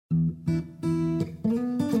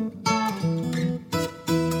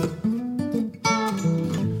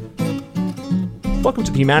Welcome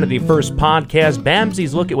to the Humanity First podcast.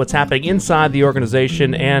 BAMSI's look at what's happening inside the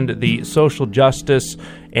organization and the social justice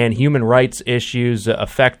and human rights issues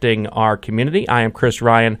affecting our community. I am Chris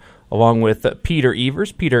Ryan, along with Peter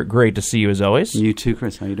Evers. Peter, great to see you as always. You too,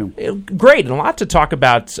 Chris. How you doing? Great, and a lot to talk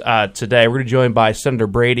about today. We're going to be joined by Senator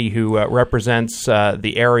Brady, who represents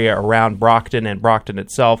the area around Brockton and Brockton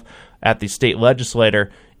itself at the state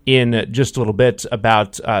legislature, in just a little bit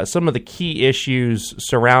about some of the key issues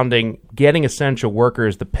surrounding getting essential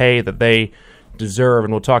workers the pay that they deserve,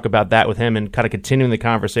 and we'll talk about that with him and kind of continuing the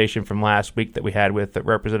conversation from last week that we had with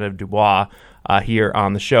Representative Dubois here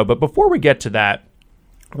on the show. But before we get to that,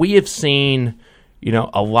 we have seen,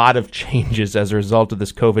 a lot of changes as a result of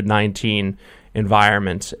this COVID-19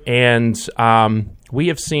 environment, and we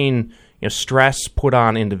have seen stress put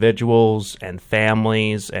on individuals and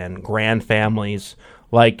families and grandfamilies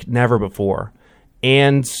like never before.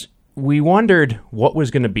 And we wondered what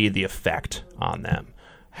was going to be the effect on them.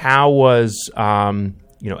 How was,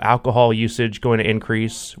 alcohol usage going to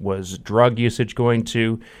increase? Was drug usage going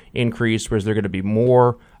to increase? Was there going to be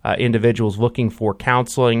more individuals looking for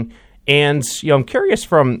counseling? And, I'm curious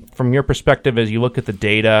from your perspective as you look at the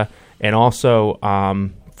data and also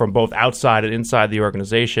from both outside and inside the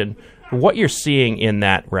organization, what you're seeing in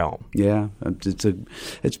that realm. Yeah,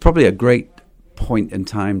 it's probably a great point in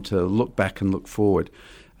time to look back and look forward.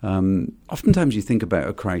 Oftentimes you think about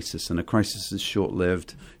a crisis, and a crisis is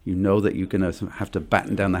short-lived. You know that you're going to have to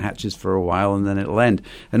batten down the hatches for a while, and then it'll end.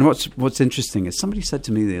 And what's interesting is somebody said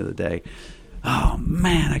to me the other day, "Oh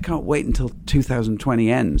man, I can't wait until 2020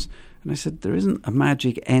 ends." And I said, there isn't a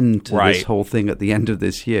magic end to this whole thing at the end of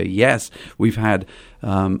this year. Yes, we've had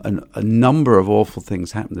a number of awful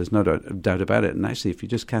things happen. There's no doubt about it. And actually, if you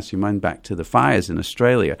just cast your mind back to the fires in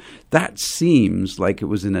Australia, that seems like it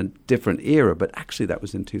was in a different era, but actually that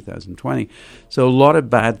was in 2020. So a lot of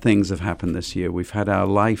bad things have happened this year. We've had our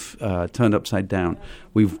life turned upside down.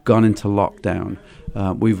 We've gone into lockdown.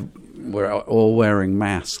 We're all wearing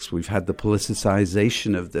masks. We've had the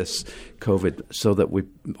politicization of this COVID so that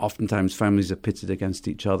oftentimes families are pitted against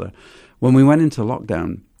each other. When we went into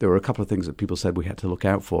lockdown, there were a couple of things that people said we had to look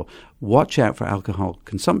out for. Watch out for alcohol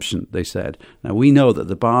consumption, they said. Now, we know that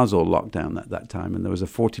the bars all locked down at that time, and there was a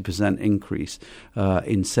 40% increase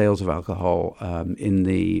in sales of alcohol in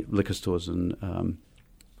the liquor stores and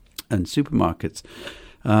supermarkets.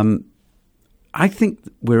 I think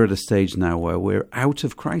we're at a stage now where we're out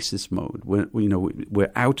of crisis mode.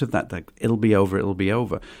 We're out of that. Like, it'll be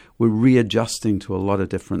over. We're readjusting to a lot of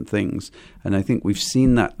different things, and I think we've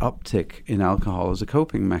seen that uptick in alcohol as a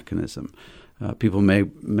coping mechanism. People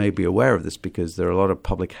may be aware of this because there are a lot of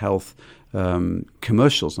public health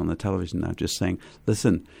commercials on the television now, just saying,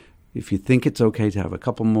 "Listen, if you think it's okay to have a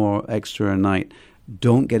couple more extra a night,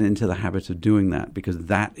 don't get into the habit of doing that, because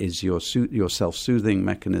that is your self-soothing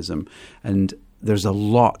mechanism." And there's a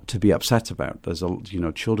lot to be upset about. There's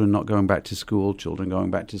children not going back to school, children going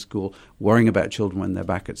back to school, worrying about children when they're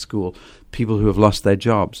back at school, people who have lost their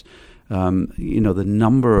jobs. The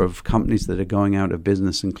number of companies that are going out of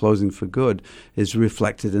business and closing for good is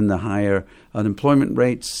reflected in the higher unemployment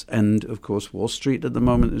rates. And, of course, Wall Street at the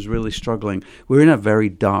moment is really struggling. We're in a very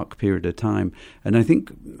dark period of time. And I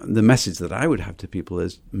think the message that I would have to people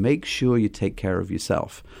is make sure you take care of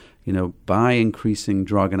yourself. By increasing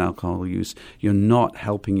drug and alcohol use, you're not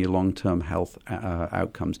helping your long-term health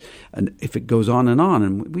outcomes. And if it goes on,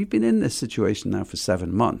 and we've been in this situation now for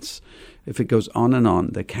 7 months, if it goes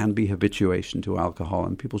on, there can be habituation to alcohol,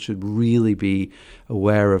 and people should really be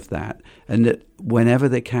aware of that. And that whenever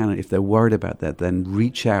they can, if they're worried about that, then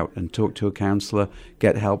reach out and talk to a counselor,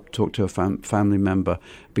 get help, talk to a family member,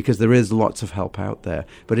 because there is lots of help out there.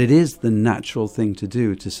 But it is the natural thing to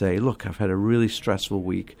do, to say, look, I've had a really stressful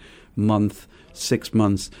week, month, 6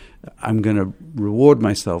 months. I'm going to reward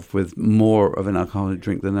myself with more of an alcoholic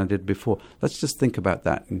drink than I did before. Let's just think about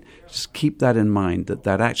that and just keep that in mind,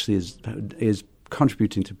 that actually is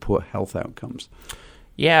contributing to poor health outcomes.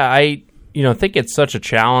 Yeah, I think it's such a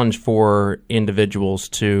challenge for individuals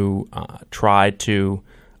to try to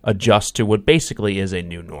adjust to what basically is a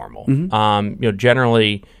new normal. Mm-hmm.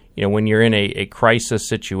 Generally, when you're in a crisis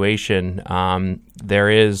situation, there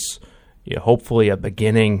is hopefully a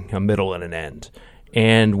beginning, a middle, and an end.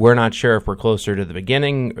 And we're not sure if we're closer to the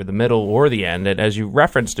beginning or the middle or the end. And as you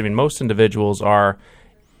referenced, most individuals are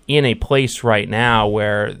in a place right now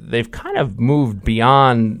where they've kind of moved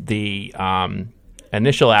beyond the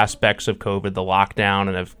initial aspects of COVID, the lockdown,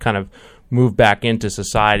 and have kind of moved back into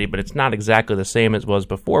society. But it's not exactly the same as it was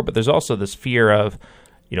before. But there's also this fear of,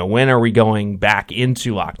 when are we going back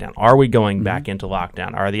into lockdown? Are we going back into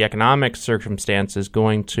lockdown? Are the economic circumstances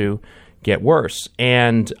going to get worse?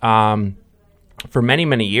 And for many,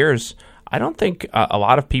 many years, I don't think a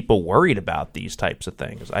lot of people worried about these types of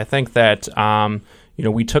things. I think that,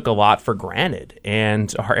 we took a lot for granted,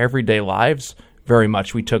 and our everyday lives very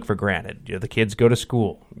much we took for granted. The kids go to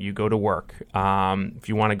school, you go to work. If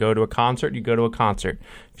you want to go to a concert, you go to a concert.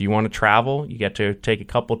 If you want to travel, you get to take a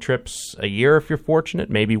couple trips a year if you're fortunate,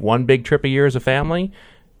 maybe one big trip a year as a family.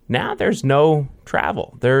 Now there's no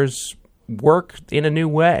travel. There's work in a new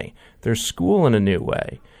way. There's school in a new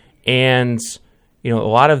way. And, a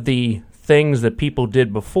lot of the things that people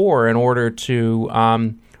did before in order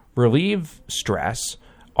to relieve stress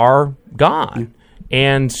are gone.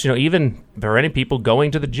 And, even there are many people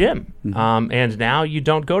going to the gym. And now you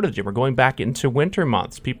don't go to the gym. We're going back into winter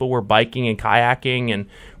months. People were biking and kayaking and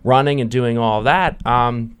running and doing all of that.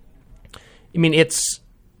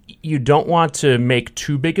 You don't want to make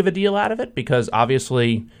too big of a deal out of it because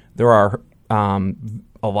obviously there are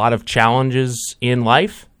a lot of challenges in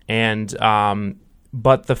life. And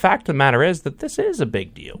but the fact of the matter is that this is a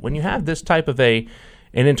big deal. When you have this type of an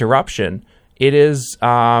interruption, it is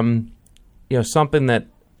something that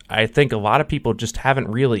I think a lot of people just haven't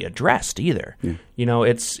really addressed either. Yeah.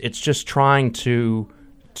 It's just trying to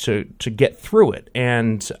get through it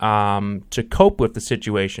and to cope with the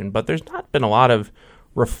situation. But there's not been a lot of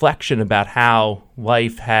reflection about how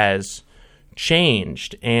life has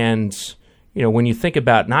changed. And when you think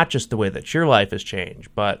about not just the way that your life has changed,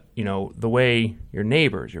 but the way your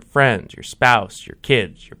neighbors, your friends, your spouse, your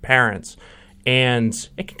kids, your parents, and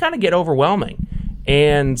it can kind of get overwhelming.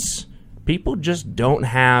 And people just don't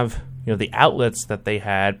have the outlets that they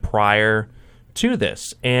had prior to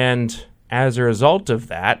this. And as a result of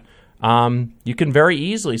that, you can very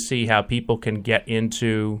easily see how people can get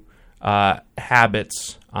into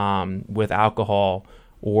habits with alcohol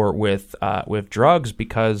or with drugs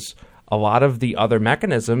because a lot of the other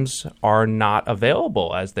mechanisms are not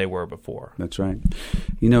available as they were before. That's right.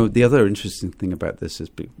 The other interesting thing about this is,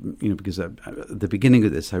 because at the beginning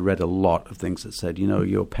of this, I read a lot of things that said,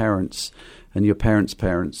 your parents and your parents'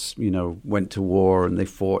 parents, went to war and they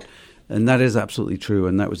fought. And that is absolutely true,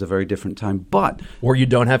 and that was a very different time. But or you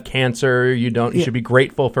don't have cancer, you should be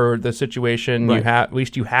grateful for the situation. Right. At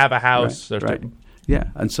least you have a house. Right. Yeah,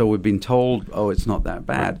 and so we've been told, it's not that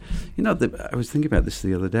bad. I was thinking about this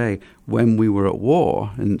the other day when we were at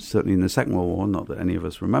war, and certainly in the Second World War, not that any of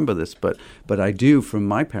us remember this, but I do from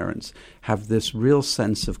my parents have this real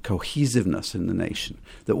sense of cohesiveness in the nation,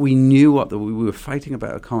 that we knew that we were fighting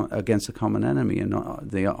against a common enemy, and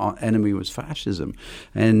the enemy was fascism.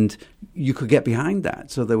 And you could get behind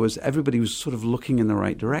that. So everybody was sort of looking in the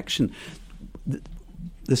right direction.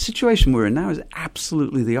 The situation we're in now is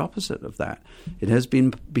absolutely the opposite of that. It has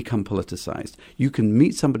become politicized. You can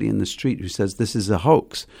meet somebody in the street who says this is a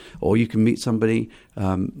hoax, or you can meet somebody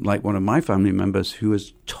like one of my family members who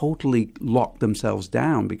has totally locked themselves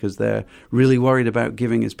down because they're really worried about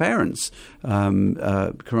giving his parents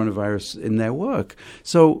coronavirus in their work.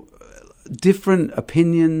 So different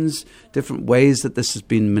opinions, different ways that this has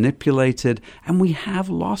been manipulated, and we have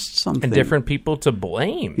lost something. And different people to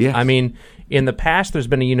blame. Yes. I mean, in the past, there's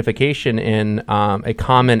been a unification in a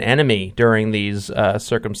common enemy during these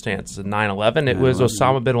circumstances. In 9/11, it was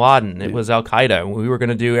Osama bin Laden. It was Al-Qaeda. We were going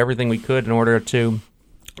to do everything we could in order to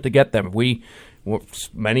get them.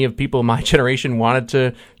 Many of people in my generation wanted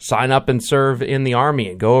to sign up and serve in the army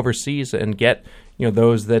and go overseas and get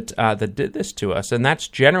those that did this to us. And that's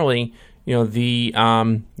generally the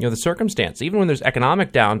circumstance. Even when there's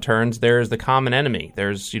economic downturns, there's the common enemy.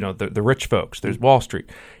 There's the rich folks. There's Wall Street.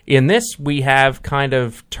 In this, we have kind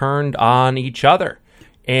of turned on each other,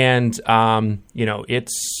 and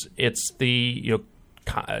it's the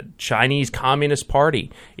Chinese Communist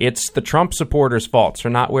Party. It's the Trump supporters' faults for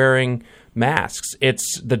not wearing masks.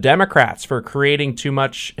 It's the Democrats for creating too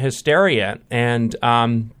much hysteria and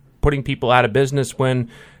putting people out of business when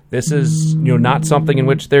this is not something in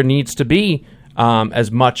which there needs to be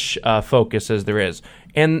as much focus as there is.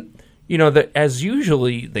 And as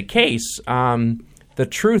usually the case, the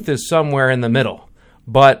truth is somewhere in the middle,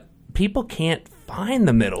 but people can't find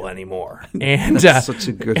the middle anymore. And that's such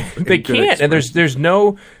a good they can't. And there's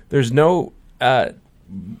no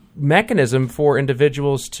mechanism for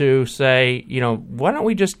individuals to say, why don't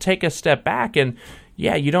we just take a step back and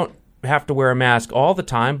you don't have to wear a mask all the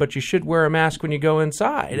time, but you should wear a mask when you go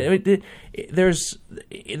inside. I mean, there's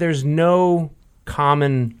no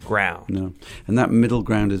common ground. No. And that middle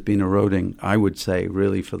ground has been eroding, I would say,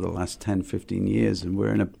 really for the last 10, 15 years. And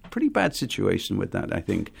we're in a pretty bad situation with that, I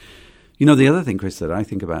think. You know, the other thing, Chris, that I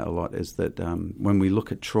think about a lot is that when we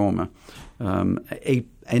look at trauma,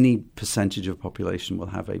 any percentage of population will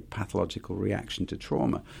have a pathological reaction to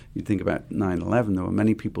trauma. You think about 9/11, there were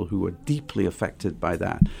many people who were deeply affected by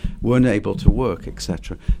that, weren't able to work,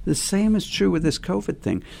 etc. The same is true with this COVID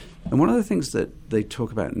thing. And one of the things that they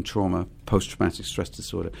talk about in trauma, post-traumatic stress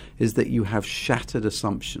disorder, is that you have shattered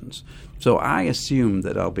assumptions. So I assume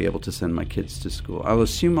that I'll be able to send my kids to school. I'll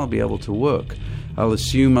assume I'll be able to work. I'll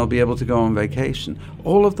assume I'll be able to go on vacation.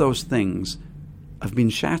 All of those things have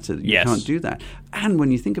been shattered. You can't do that. And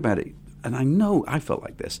when you think about it, and I know I felt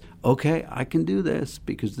like this, okay, I can do this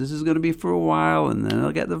because this is going to be for a while, and then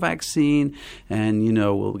I'll get the vaccine, and, you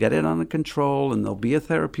know, we'll get it under control, and there'll be a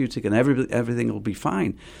therapeutic, and everything will be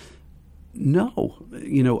fine. No,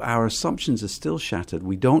 you know, our assumptions are still shattered.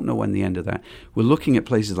 We don't know when the end of that. We're looking at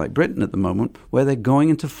places like Britain at the moment where they're going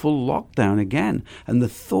into full lockdown again. And the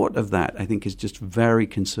thought of that, I think, is just very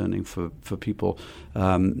concerning for people,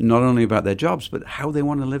 not only about their jobs, but how they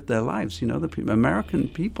want to live their lives. You know, American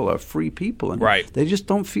people are free people, and they just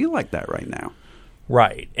don't feel like that right now.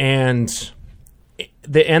 Right. And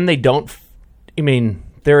they don't, I mean,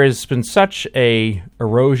 there has been such a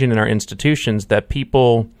erosion in our institutions that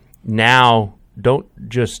people now don't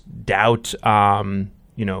just doubt,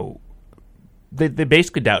 you know, they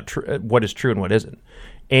basically doubt what is true and what isn't.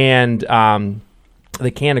 And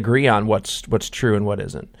they can't agree on what's true and what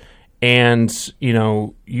isn't. And, you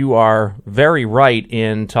know, you are very right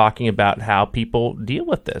in talking about how people deal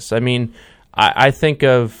with this. I mean, I think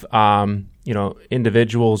of, you know,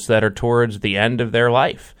 individuals that are towards the end of their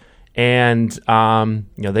life. And,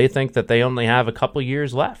 you know, they think that they only have a couple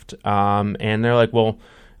years left. And they're like, well,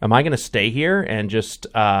 am I going to stay here and just,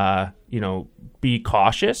 you know, be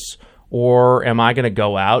cautious, or am I going to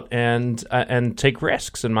go out and take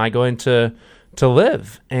risks? Am I going to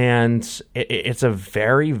live? And it's a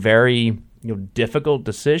very, very, you know, difficult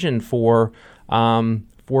decision for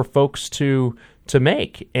folks to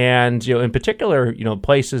make. And, you know, in particular, you know,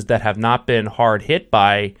 places that have not been hard hit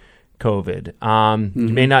by COVID. You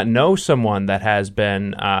may not know someone that has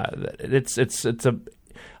been. It's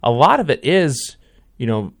a lot of it is, you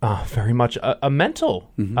know, very much a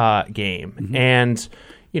mental game, and,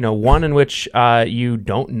 you know, one in which you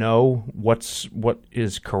don't know what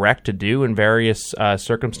is correct to do in various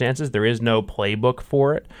circumstances. There is no playbook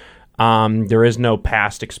for it. There is no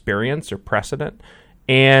past experience or precedent,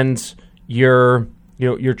 and you're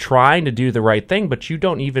trying to do the right thing, but you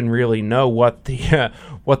don't even really know what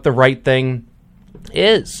the right thing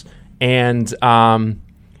is. And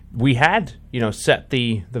we had, you know, set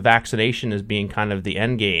the vaccination as being kind of the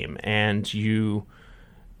end game, and you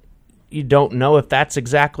don't know if that's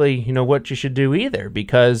exactly, you know, what you should do either,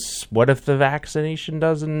 because what if the vaccination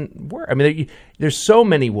doesn't work? I mean, there's so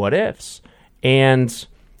many what ifs. And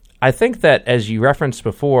I think that, as you referenced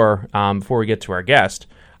before we get to our guest,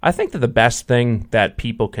 I think that the best thing that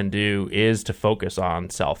people can do is to focus on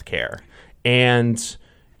self-care and,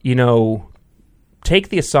 you know, take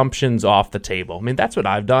the assumptions off the table. I mean, that's what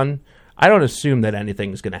I've done. I don't assume that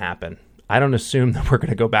anything's going to happen. I don't assume that we're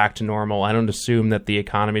going to go back to normal. I don't assume that the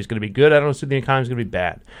economy is going to be good. I don't assume the economy is going to be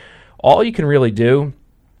bad. All you can really do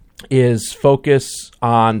is focus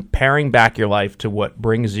on paring back your life to what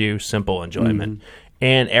brings you simple enjoyment,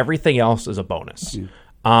 and everything else is a bonus.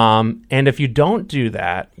 And if you don't do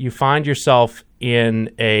that, you find yourself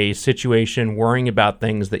in a situation worrying about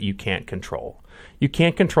things that you can't control. You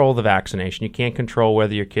can't control the vaccination. You can't control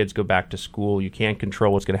whether your kids go back to school. You can't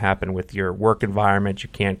control what's going to happen with your work environment. You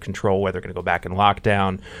can't control whether they're going to go back in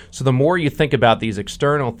lockdown. So the more you think about these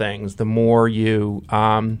external things, the more you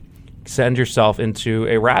send yourself into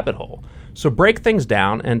a rabbit hole. So break things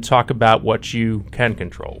down and talk about what you can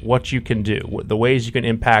control, what you can do, the ways you can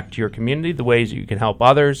impact your community, the ways you can help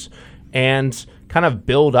others, and kind of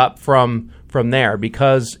build up from there.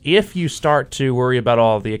 Because if you start to worry about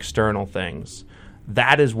all the external things,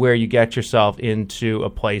 that is where you get yourself into a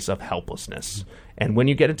place of helplessness. And when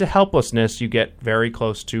you get into helplessness, you get very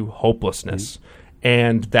close to hopelessness.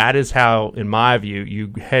 And that is how, in my view,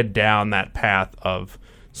 you head down that path of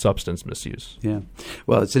substance misuse. Yeah.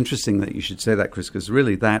 Well, it's interesting that you should say that, Chris, because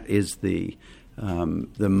really that is the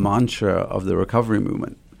mantra of the recovery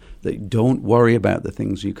movement. That don't worry about the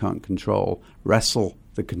things you can't control. Wrestle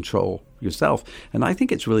the control yourself. And I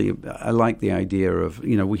think it's really, I like the idea of,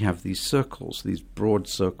 you know, we have these circles, these broad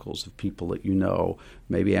circles of people that you know,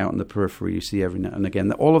 maybe out in the periphery you see every now and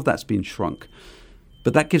again. All of that's been shrunk.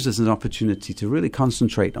 But that gives us an opportunity to really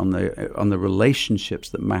concentrate on the relationships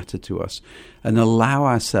that matter to us and allow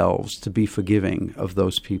ourselves to be forgiving of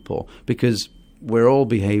those people. Because we're all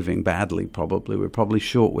behaving badly, probably. We're probably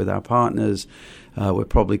short with our partners. We're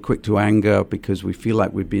probably quick to anger because we feel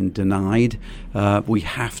like we've been denied. We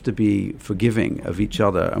have to be forgiving of each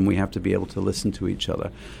other, and we have to be able to listen to each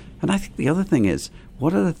other. And I think the other thing is,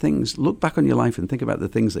 what are the things, look back on your life and think about the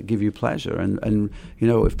things that give you pleasure. And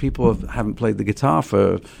if people haven't played the guitar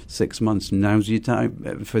for 6 months, now's your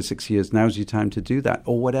time, for 6 years, now's your time to do that,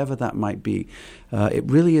 or whatever that might be. It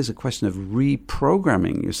really is a question of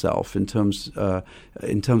reprogramming yourself in terms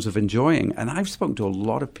of enjoying. And I've spoken to a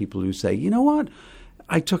lot of people who say, you know what?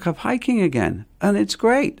 I took up hiking again, and it's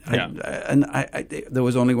great. Yeah. There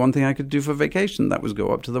was only one thing I could do for vacation. That was go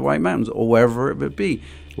up to the White Mountains or wherever it would be.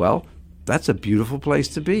 Well, that's a beautiful place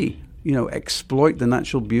to be. Exploit the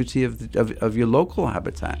natural beauty of your local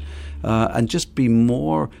habitat, and just be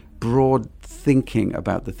more broad thinking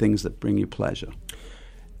about the things that bring you pleasure.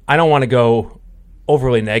 I don't want to go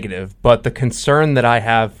overly negative, but the concern that I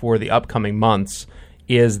have for the upcoming months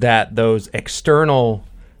is that those external,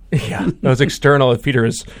 if Peter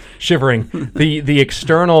is shivering, the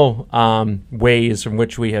external ways from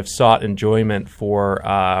which we have sought enjoyment for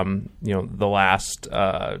the last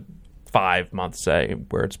 5 months, say,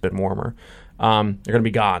 where it's been warmer, they're going to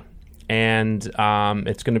be gone. And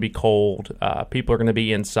it's going to be cold. People are going to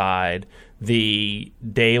be inside. The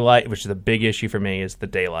daylight, which is a big issue for me, is the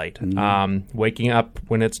daylight. Mm-hmm. Waking up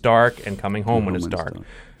when it's dark and coming home when it's dark.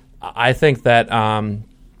 I think that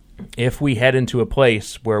if we head into a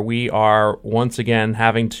place where we are once again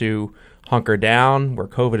having to hunker down, where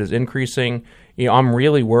COVID is increasing, I'm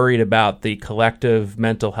really worried about the collective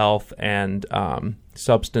mental health and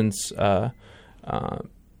substance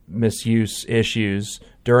misuse issues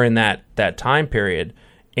during that time period.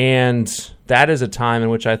 And that is a time in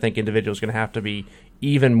which I think individuals are going to have to be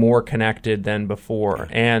even more connected than before.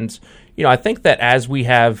 And, I think that as we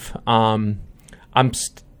have,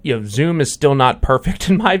 Zoom is still not perfect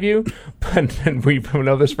in my view, and we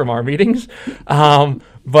know this from our meetings.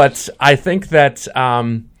 But I think that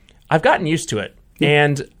I've gotten used to it,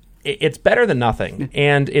 and it's better than nothing.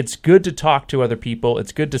 And it's good to talk to other people.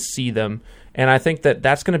 It's good to see them. And I think that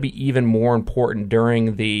that's going to be even more important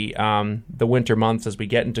during the winter months as we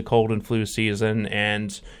get into cold and flu season.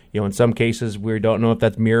 And, in some cases, we don't know if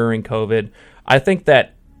that's mirroring COVID. I think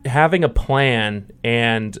that having a plan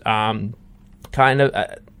and I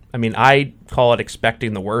call it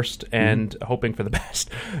expecting the worst and hoping for the best,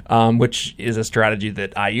 which is a strategy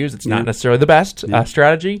that I use. It's not necessarily the best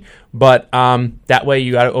strategy, but that way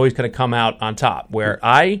you always kind of come out on top. Where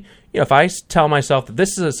if I tell myself that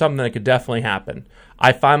this is something that could definitely happen,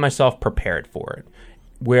 I find myself prepared for it.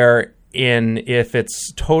 If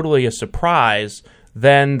it's totally a surprise,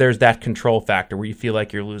 then there's that control factor where you feel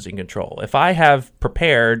like you're losing control. If I have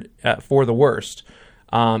prepared for the worst,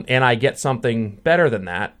 and I get something better than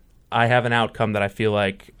that, I have an outcome that I feel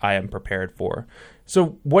like I am prepared for.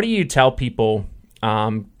 So what do you tell people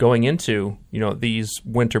going into these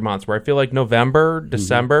winter months where I feel like November,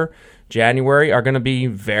 December, January are going to be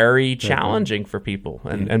very challenging for people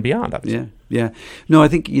and beyond, obviously. Yeah. No, I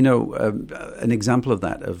think, an example of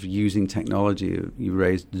that, of using technology, you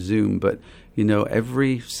raised Zoom, but,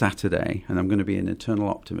 every Saturday, and I'm going to be an eternal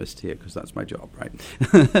optimist here because that's my job, right?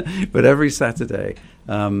 But every Saturday,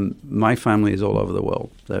 my family is all over the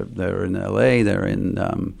world. They're in LA, they're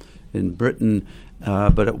in Britain,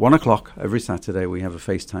 but at 1:00 every Saturday we have a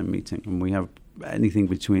FaceTime meeting, and we have anything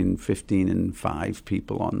between 15 and 5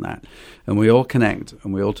 people on that. And we all connect,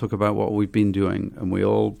 and we all talk about what we've been doing, and we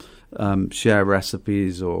all share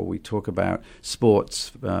recipes, or we talk about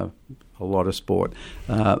sports, a lot of sport.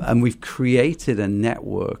 And we've created a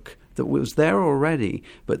network that was there already,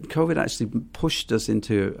 but COVID actually pushed us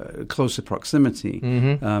into closer proximity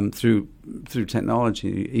through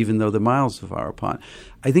technology, even though the miles are far apart.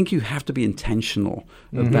 I think you have to be intentional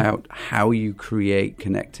about how you create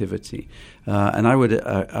connectivity, and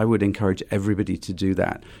I would encourage everybody to do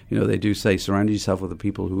that. They do say surround yourself with the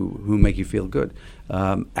people who make you feel good,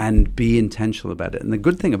 and be intentional about it. And the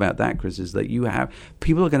good thing about that, Chris, is that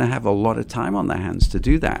people are going to have a lot of time on their hands to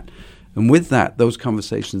do that. And with that, those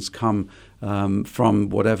conversations come from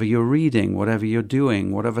whatever you're reading, whatever you're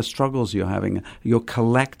doing, whatever struggles you're having. You're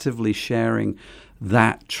collectively sharing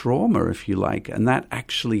that trauma, if you like, and that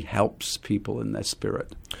actually helps people in their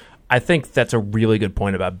spirit. I think that's a really good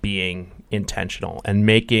point about being intentional and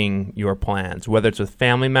making your plans, whether it's with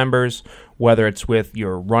family members, whether it's with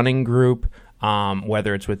your running group,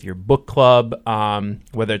 whether it's with your book club,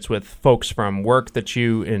 whether it's with folks from work that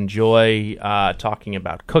you enjoy talking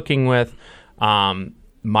about cooking with.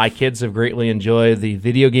 My kids have greatly enjoyed the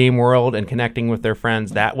video game world and connecting with their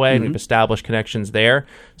friends that way, and we've established connections there.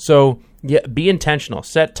 So, yeah, be intentional,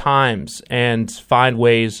 set times, and find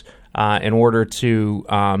ways in order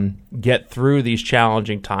to get through these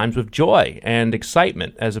challenging times with joy and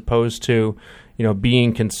excitement, as opposed to,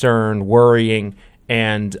 being concerned, worrying,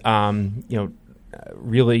 and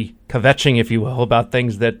really kvetching, if you will, about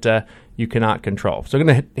things that you cannot control. So I'm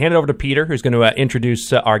going to hand it over to Peter, who's going to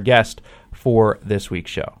introduce our guest for this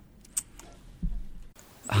week's show.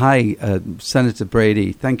 Hi, Senator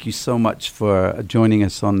Brady. Thank you so much for joining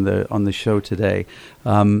us on the show today.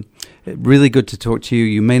 Really good to talk to you.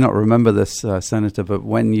 You may not remember this, Senator, but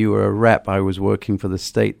when you were a rep, I was working for the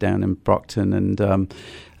state down in Brockton,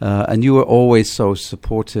 and you were always so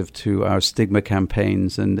supportive to our stigma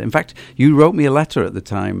campaigns. And in fact, you wrote me a letter at the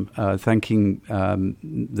time thanking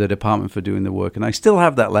the department for doing the work, and I still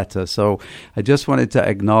have that letter. So I just wanted to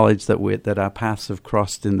acknowledge that our paths have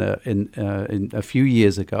crossed in a few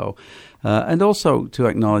years ago, and also to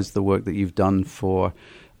acknowledge the work that you've done for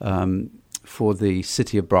the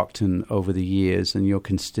city of Brockton over the years and your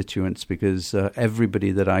constituents, because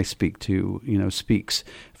everybody that I speak to, speaks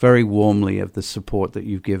very warmly of the support that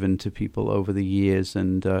you've given to people over the years,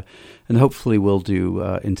 and hopefully will do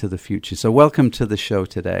into the future. So welcome to the show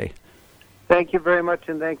today. Thank you very much,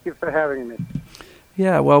 and thank you for having me.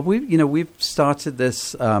 Yeah, well, we've started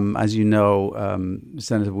this, as you know,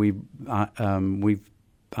 Senator.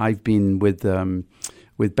 I've been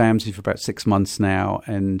with BAMSI for about 6 months now,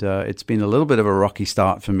 and it's been a little bit of a rocky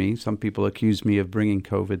start for me. Some people accuse me of bringing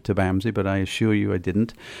COVID to BAMSI, but I assure you I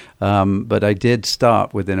didn't. But I did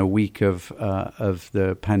start within a week of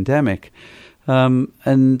the pandemic.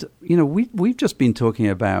 And, we've just been talking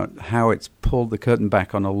about how it's pulled the curtain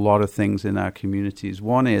back on a lot of things in our communities.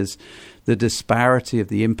 One is the disparity of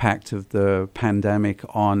the impact of the pandemic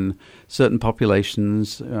on certain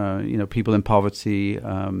populations, people in poverty,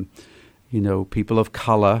 people of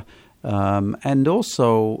color, and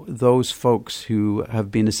also those folks who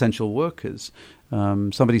have been essential workers.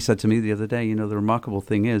 Somebody said to me the other day, the remarkable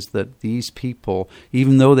thing is that these people,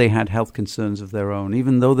 even though they had health concerns of their own,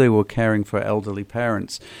 even though they were caring for elderly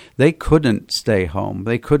parents, they couldn't stay home.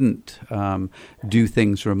 They couldn't do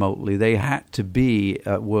things remotely. They had to be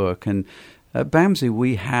at work. And at BAMSI,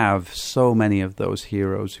 we have so many of those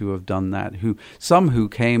heroes who have done that, some who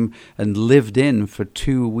came and lived in for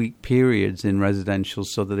 2-week periods in residential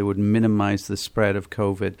so that they would minimize the spread of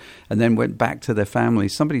COVID, and then went back to their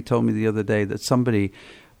families. Somebody told me the other day that somebody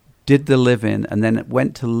did the live-in and then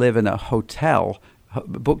went to live in a hotel,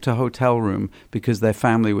 booked a hotel room because their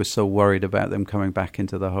family was so worried about them coming back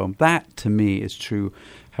into the home. That, to me, is true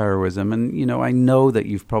heroism. And, I know that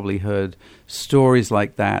you've probably heard stories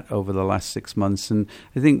like that over the last 6 months. And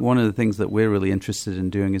I think one of the things that we're really interested in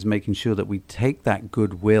doing is making sure that we take that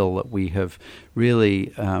goodwill that we have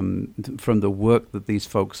really, from the work that these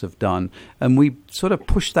folks have done, and we sort of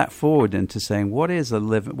push that forward into saying,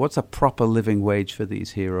 what's a proper living wage for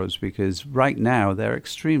these heroes? Because right now they're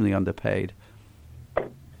extremely underpaid.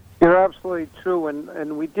 You're absolutely true,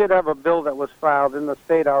 and we did have a bill that was filed in the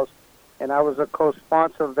State House, and I was a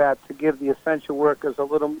co-sponsor of that to give the essential workers a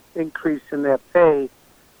little increase in their pay.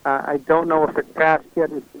 I don't know if it passed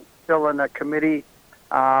yet. It's still in a committee.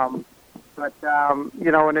 And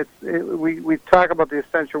we talk about the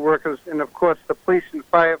essential workers, and of course the police and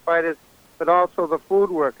firefighters, but also the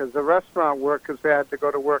food workers, the restaurant workers who had to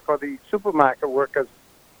go to work, or the supermarket workers.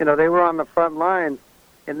 They were on the front line,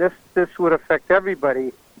 and this would affect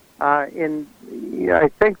everybody.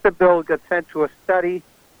 I think the bill got sent to a study,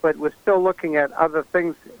 but we're still looking at other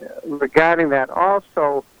things regarding that.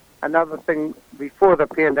 Also, another thing before the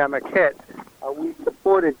pandemic hit, we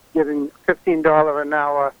supported giving $15 an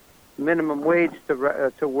hour minimum wage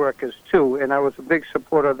to workers too, and I was a big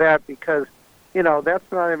supporter of that because,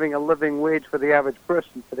 that's not even a living wage for the average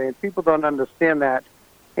person today, and people don't understand that.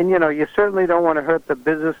 And, you certainly don't want to hurt the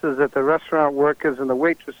businesses that the restaurant workers and the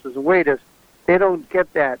waitresses and waiters. They don't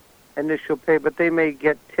get that initial pay, but they may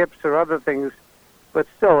get tips or other things. But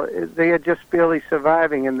still, they are just barely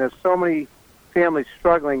surviving, and there's so many families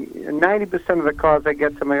struggling. 90% of the calls I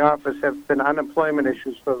get to my office have been unemployment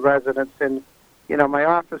issues for residents, and my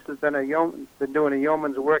office has been doing a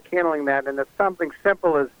yeoman's work handling that. And it's something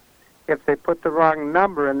simple as if they put the wrong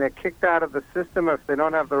number and they're kicked out of the system, or if they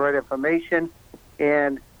don't have the right information,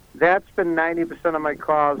 and that's been 90% of my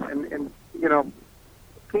calls. And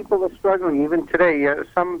people are struggling even today.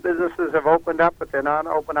 Some businesses have opened up, but they're not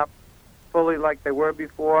open up fully like they were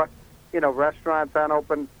before. Restaurants aren't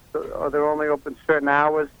open, or they're only open certain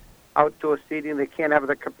hours. Outdoor seating, they can't have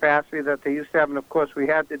the capacity that they used to have. And, of course, we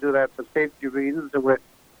had to do that for safety reasons. And we're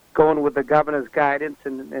going with the governor's guidance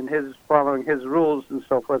and his following his rules and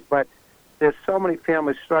so forth. But there's so many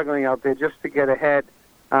families struggling out there just to get ahead.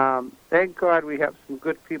 Thank God we have some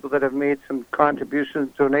good people that have made some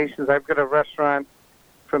contributions, donations. I've got a restaurant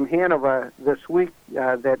from Hanover this week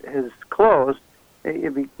that has closed.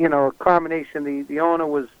 A combination. The owner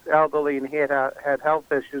was elderly and he had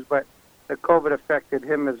health issues, but the COVID affected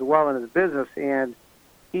him as well in his business, and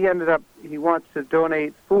he wants to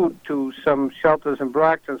donate food to some shelters in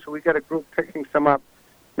Brockton. So we got a group picking some up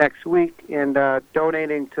next week and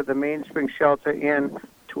donating to the Mainspring Shelter and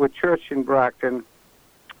to a church in Brockton.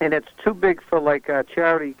 And it's too big for like a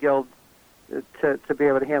charity guild to be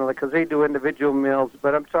able to handle it because they do individual meals.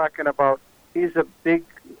 But I'm talking about these are big,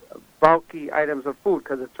 bulky items of food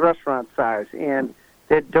because it's restaurant size, and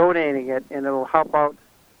they're donating it, and it'll help out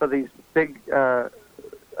for these big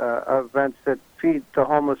events that feed the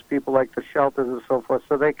homeless people like the shelters and so forth,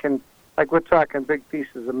 so they can, like we're talking big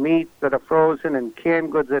pieces of meat that are frozen and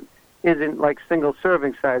canned goods that isn't like single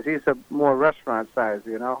serving size. These are more restaurant size,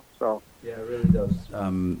 so. Yeah, it really does.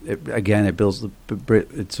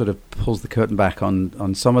 It sort of pulls the curtain back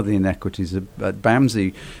on some of the inequities. At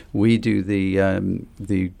BAMSI, we do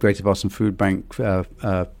the Greater Boston Food Bank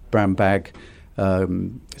brown bag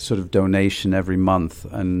sort of donation every month,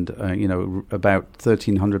 and about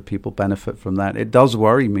 1,300 people benefit from that. It does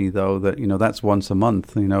worry me though that that's once a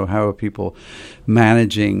month. How are people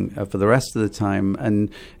managing for the rest of the time? And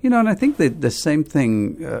and I think that the same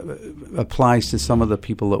thing applies to some of the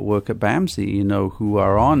people that work at BAMSI, who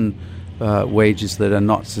are on wages that are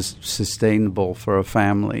not sustainable for a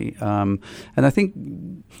family. And I think,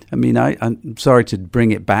 I'm sorry to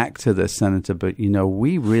bring it back to this, Senator, but,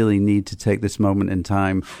 we really need to take this moment in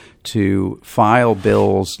time to file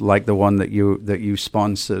bills like the one that you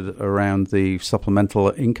sponsored around the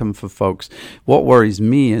supplemental income for folks. What worries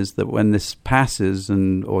me is that when this passes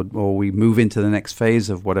or we move into the next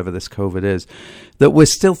phase of whatever this COVID is, that we're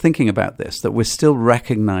still thinking about this, that we're still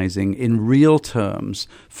recognizing in real terms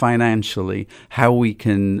financially how we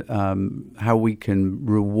can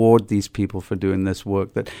reward these people for doing this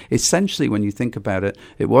work. That essentially, when you think about it,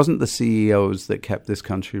 it wasn't the CEOs that kept this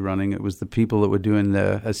country running. It was the people that were doing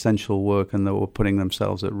the essential work and that were putting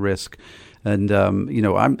themselves at risk. And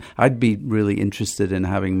I'd be really interested in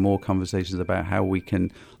having more conversations about how we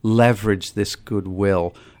can leverage this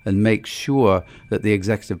goodwill and make sure that the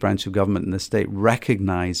executive branch of government and the state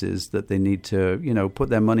recognizes that they need to, put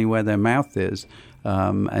their money where their mouth is.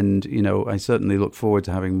 I certainly look forward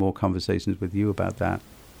to having more conversations with you about that.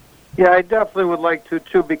 Yeah, I definitely would like to,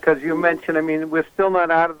 too, because you mentioned, we're still not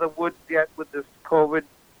out of the woods yet with this COVID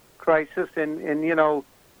crisis. And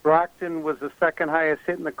Brockton was the second highest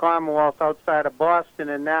hit in the Commonwealth outside of Boston,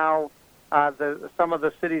 and now some of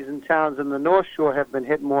the cities and towns in the North Shore have been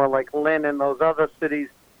hit more, like Lynn and those other cities,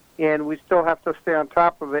 and we still have to stay on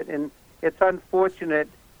top of it. And it's unfortunate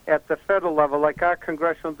at the federal level, like our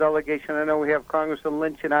congressional delegation. I know we have Congressman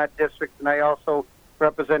Lynch in our district, and I also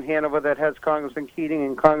represent Hanover that has Congressman Keating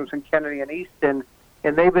and Congressman Kennedy in Easton,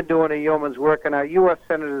 and they've been doing a yeoman's work, and our U.S.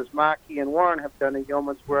 Senators Markey and Warren have done a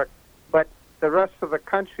yeoman's work. But the rest of the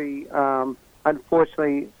country,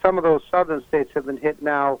 unfortunately, some of those southern states have been hit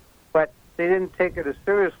now, but they didn't take it as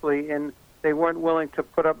seriously, and they weren't willing to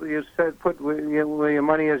put where your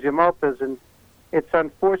money as your mouth is. And it's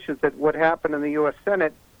unfortunate that what happened in the U.S.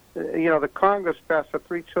 Senate, the Congress passed a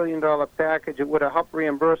 $3 trillion package. It would have helped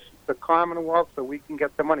reimburse the Commonwealth so we can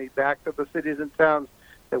get the money back to the cities and towns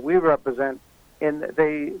that we represent. And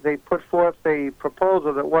they put forth a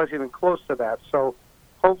proposal that wasn't even close to that. So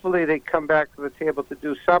hopefully they come back to the table to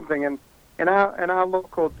do something. And in our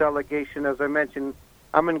local delegation, as I mentioned,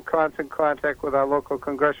 I'm in constant contact with our local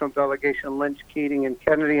congressional delegation, Lynch, Keating, and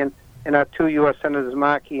Kennedy, and our two U.S. Senators,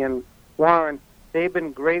 Markey and Warren. They've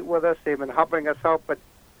been great with us. They've been helping us out. But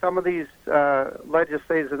some of these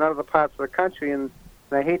legislators in other parts of the country, and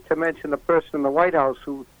I hate to mention the person in the White House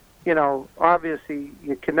who, obviously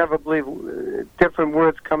you can never believe different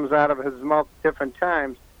words comes out of his mouth at different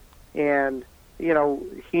times. And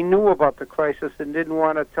he knew about the crisis and didn't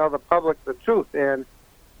want to tell the public the truth. And,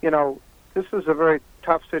 this is a very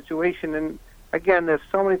tough situation. And, again, there's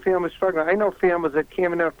so many families struggling. I know families that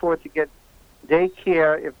can't even afford to get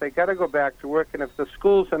daycare if they got to go back to work and if the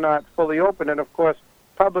schools are not fully open. And, of course,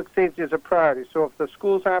 public safety is a priority. So if the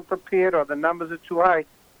schools aren't prepared or the numbers are too high,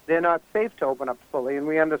 they're not safe to open up fully. And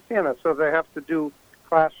we understand that. So they have to do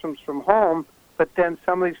classrooms from home. But then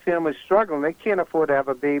some of these families struggling. They can't afford to have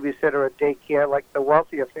a babysitter or a daycare like the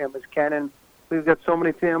wealthier families can. And we've got so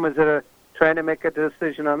many families that are trying to make a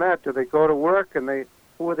decision on that. Do they go to work, and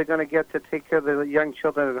who are they going to get to take care of the young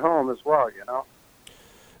children at home as well,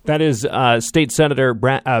 That is State Senator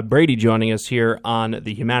Brady joining us here on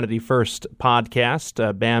the Humanity First podcast,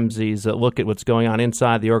 BAMSI's look at what's going on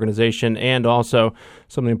inside the organization and also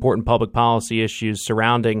some of the important public policy issues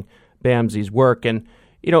surrounding BAMSI's work. And,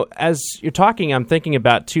 you know, as you're talking, I'm thinking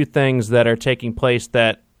about two things that are taking place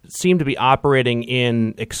that seem to be operating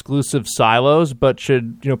in exclusive silos, but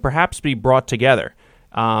should, you know, perhaps be brought together.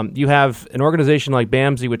 You have an organization like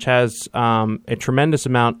BAMSI, which has a tremendous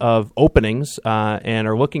amount of openings and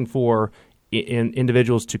are looking for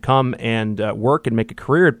individuals to come and work and make a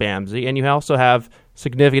career at BAMSI, and you also have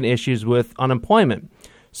significant issues with unemployment.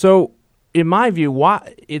 So, in my view,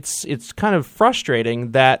 it's kind of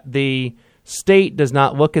frustrating that the state does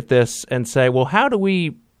not look at this and say, well, how do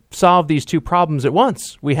we solve these two problems at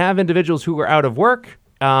once? We have individuals who are out of work,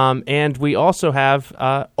 and we also have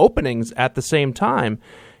openings at the same time.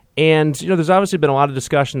 And, you know, there's obviously been a lot of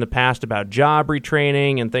discussion in the past about job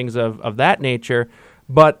retraining and things of that nature,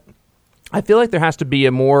 but I feel like there has to be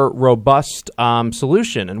a more robust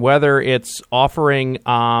solution, and whether it's offering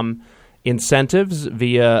incentives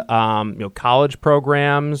via college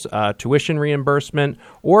programs, tuition reimbursement,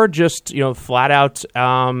 or just flat out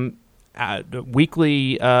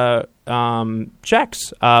weekly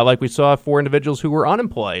checks like we saw for individuals who were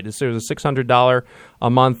unemployed. There was a $600 a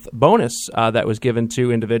month bonus that was given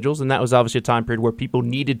to individuals, and that was obviously a time period where people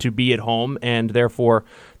needed to be at home, and therefore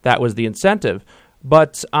that was the incentive.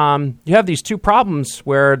 But you have these two problems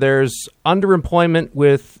where there's underemployment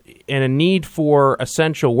and a need for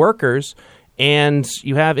essential workers, and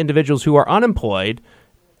you have individuals who are unemployed.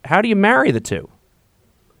 How do you marry the two?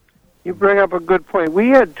 You bring up a good point. We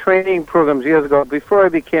had training programs years ago. Before I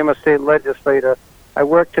became a state legislator, I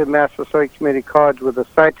worked at Massasoit Community College with a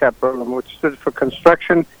CITAP program, which stood for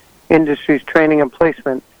Construction Industries Training and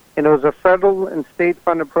Placement. And it was a federal and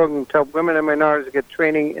state-funded program to help women and minorities get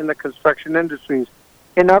training in the construction industries.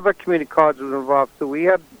 And other community colleges were involved, so we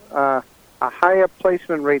had a higher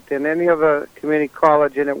placement rate than any other community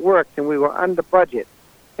college, and it worked, and we were under budget.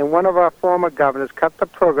 And one of our former governors cut the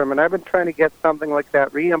program, and I've been trying to get something like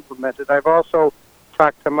that re-implemented. I've also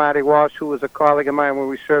talked to Marty Walsh, who was a colleague of mine when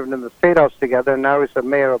we served in the State House together, and now he's the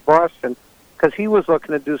mayor of Boston, because he was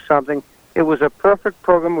looking to do something. It was a perfect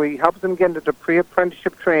program. We helped them get into the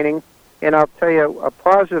pre-apprenticeship training, and I'll tell you a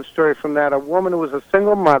positive story from that. A woman who was a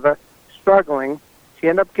single mother, struggling, she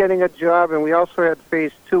ended up getting a job, and we also had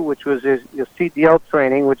phase 2, which was your CDL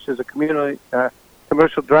training, which is a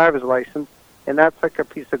commercial driver's license, and that's like a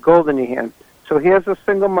piece of gold in your hand. So here's a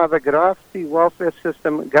single mother, got off the welfare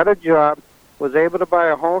system, got a job, was able to buy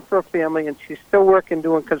a home for her family, and she's still working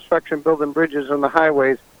doing construction, building bridges on the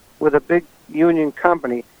highways with a big union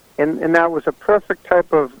company. And that was a perfect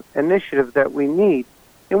type of initiative that we need.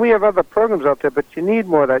 And we have other programs out there, but you need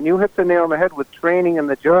more of that. And you hit the nail on the head with training and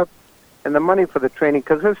the job and the money for the training,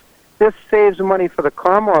 because this saves money for the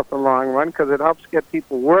Commonwealth in the long run, because it helps get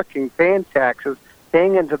people working, paying taxes,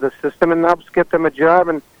 paying into the system, and helps get them a job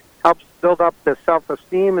and helps build up their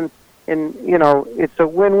self-esteem. And it's a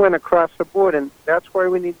win-win across the board, and that's why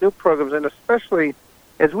we need new programs. And especially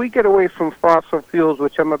as we get away from fossil fuels,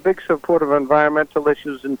 which I'm a big supporter of environmental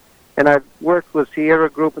issues, and I've worked with Sierra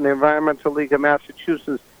Group and the Environmental League of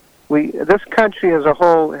Massachusetts. This country as a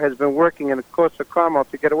whole has been working, and of course the Commonwealth,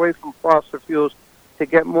 to get away from fossil fuels, to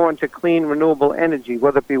get more into clean, renewable energy,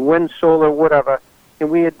 whether it be wind, solar, whatever. And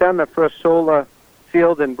we had done the first solar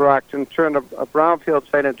field in Brockton, turned a brownfield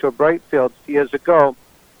site into a bright field years ago.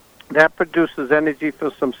 That produces energy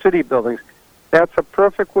for some city buildings. That's a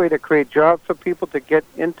perfect way to create jobs for people to get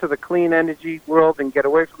into the clean energy world and get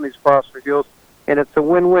away from these fossil fuels. And it's a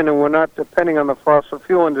win-win, and we're not depending on the fossil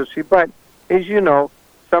fuel industry. But, as you know,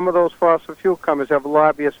 some of those fossil fuel companies have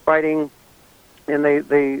lobbyists fighting, and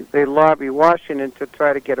they lobby Washington to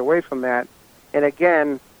try to get away from that. And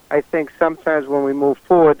again, I think sometimes when we move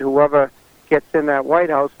forward, whoever gets in that White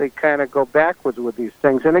House, they kind of go backwards with these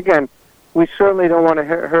things. And again, we certainly don't want to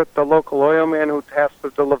hurt the local oil man who has to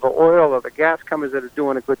deliver oil, or the gas companies that are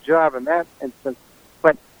doing a good job in that instance.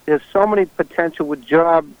 But there's so many potential with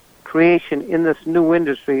job creation in this new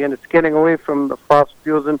industry, and it's getting away from the fossil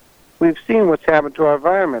fuels. And we've seen what's happened to our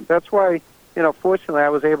environment. That's why, fortunately, I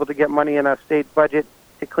was able to get money in our state budget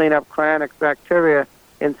to clean up cryonic bacteria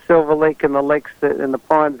in Silver Lake and the lakes and the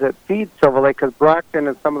ponds that feed Silver Lake, because Brockton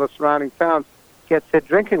and some of the surrounding towns gets their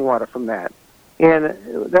drinking water from that. And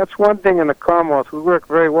that's one thing in the Commonwealth. We work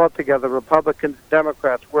very well together, Republicans,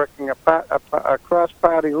 Democrats, working across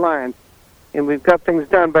party lines, and we've got things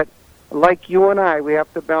done. But like you and I, we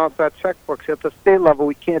have to balance our checkbooks. At the state level,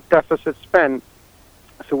 we can't deficit spend.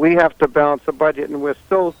 So we have to balance the budget, and we're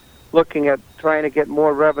still looking at trying to get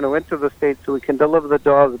more revenue into the state so we can deliver the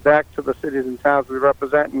dollars back to the cities and towns we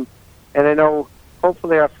represent. And I know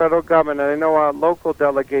hopefully our federal government, and I know our local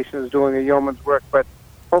delegation is doing a yeoman's work, but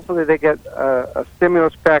hopefully they get a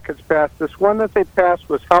stimulus package passed. This one that they passed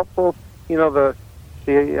was helpful. You know,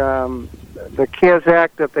 the CARES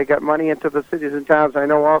Act, that they got money into the cities and towns. I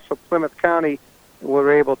know also Plymouth County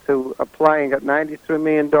were able to apply and got $93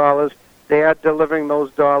 million. They are delivering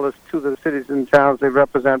those dollars to the cities and towns they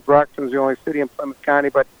represent. Brockton's the only city in Plymouth County,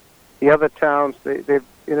 but the other towns, and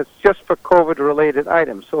it's just for COVID-related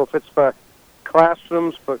items. So if it's for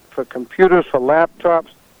classrooms, for computers, for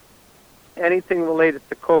laptops, anything related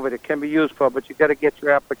to COVID, it can be used for, but you got to get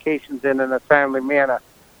your applications in a timely manner.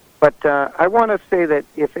 But I want to say that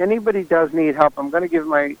if anybody does need help, I'm going to give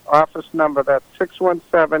my office number. That's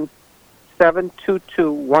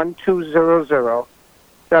 617-722-1200,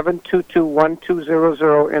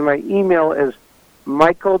 722-1200, and my email is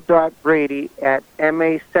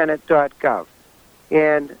michael.brady@masenate.gov.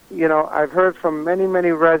 And, you know, I've heard from many,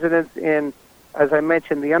 many residents, and as I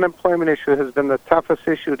mentioned, the unemployment issue has been the toughest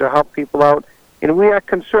issue to help people out. And we are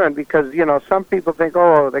concerned because, you know, some people think,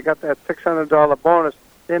 oh, they got that $600 bonus.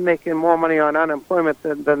 They're making more money on unemployment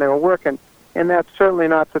than they were working. And that's certainly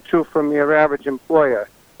not the truth from your average employee.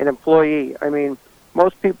 I mean,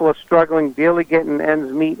 most people are struggling, barely getting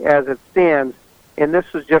ends meet as it stands, and this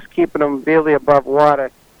is just keeping them barely above water.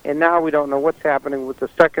 And now we don't know what's happening with the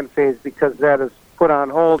second phase because that is put on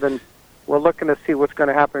hold, and we're looking to see what's going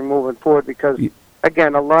to happen moving forward because,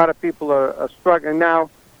 again, a lot of people are struggling. Now,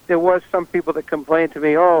 there was some people that complained to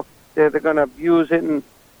me, oh, they're going to abuse it, and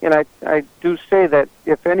I do say that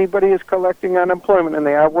if anybody is collecting unemployment and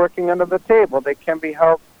they are working under the table, they can be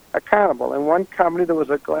held accountable. And one company, there was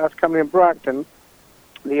a glass company in Brockton,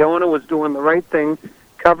 the owner was doing the right thing,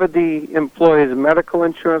 covered the employees' medical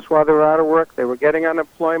insurance while they were out of work. They were getting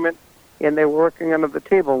unemployment, and they were working under the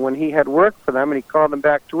table. When he had work for them and he called them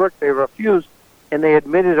back to work, they refused, and they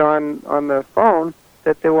admitted on the phone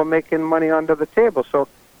that they were making money under the table. So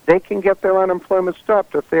they can get their unemployment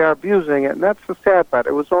stopped if they are abusing it, and that's the sad part.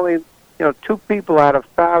 It was only 2 people out of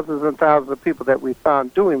thousands and thousands of people that we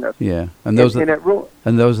found doing this. Yeah, and those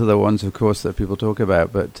are the ones, of course, that people talk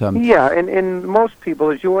about. But yeah, and most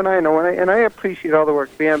people, as you and I know, and I appreciate all the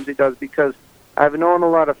work BAMSI does because I've known a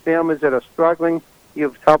lot of families that are struggling.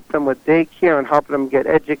 You've helped them with daycare and helped them get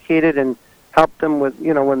educated and helped them with,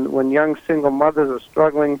 when young single mothers are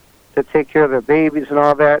struggling to take care of their babies and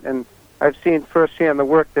all that. And I've seen firsthand the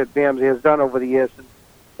work that BAMSI has done over the years. And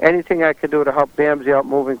anything I can do to help BAMSI out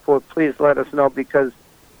moving forward, please let us know because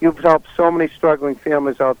you've helped so many struggling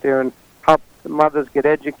families out there and helped the mothers get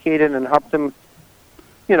educated and help them,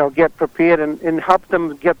 get prepared and help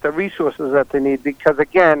them get the resources that they need because,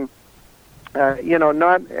 again,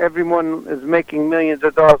 not everyone is making millions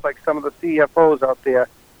of dollars like some of the CFOs out there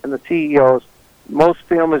and the CEOs. Most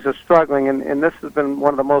families are struggling, and this has been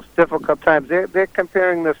one of the most difficult times. They're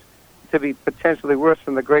comparing this to be potentially worse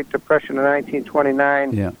than the Great Depression in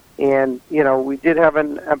 1929. Yeah. And, we did have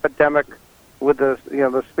an epidemic with the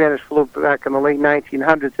Spanish flu back in the late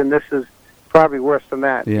 1900s, and this is probably worse than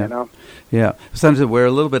that, Yeah. Senator, we're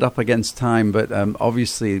a little bit up against time, but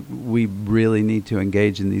obviously we really need to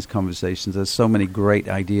engage in these conversations. There's so many great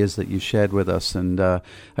ideas that you shared with us, and I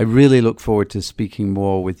really look forward to speaking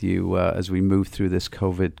more with you as we move through this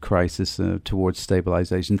COVID crisis towards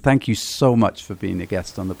stabilization. Thank you so much for being a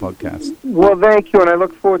guest on the podcast. Well, thank you, and I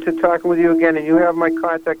look forward to talking with you again, and you have my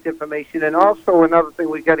contact information. And also another thing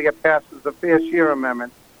we got to get passed is the Fair Share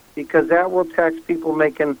Amendment, because that will tax people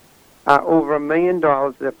making over $1 million.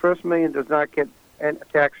 Their first $1 million does not get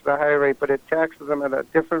taxed at a higher rate, but it taxes them at a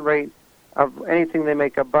different rate of anything they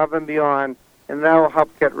make above and beyond, and that will help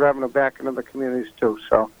get revenue back into the communities too.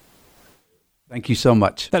 So, thank you so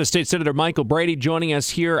much. That is State Senator Michael Brady joining us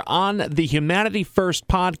here on the Humanity First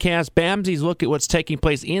podcast. BAMSI's look at what's taking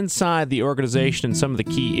place inside the organization and some of the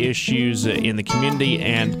key issues in the community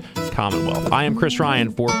and Commonwealth. I am Chris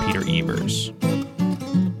Ryan for Peter Evers.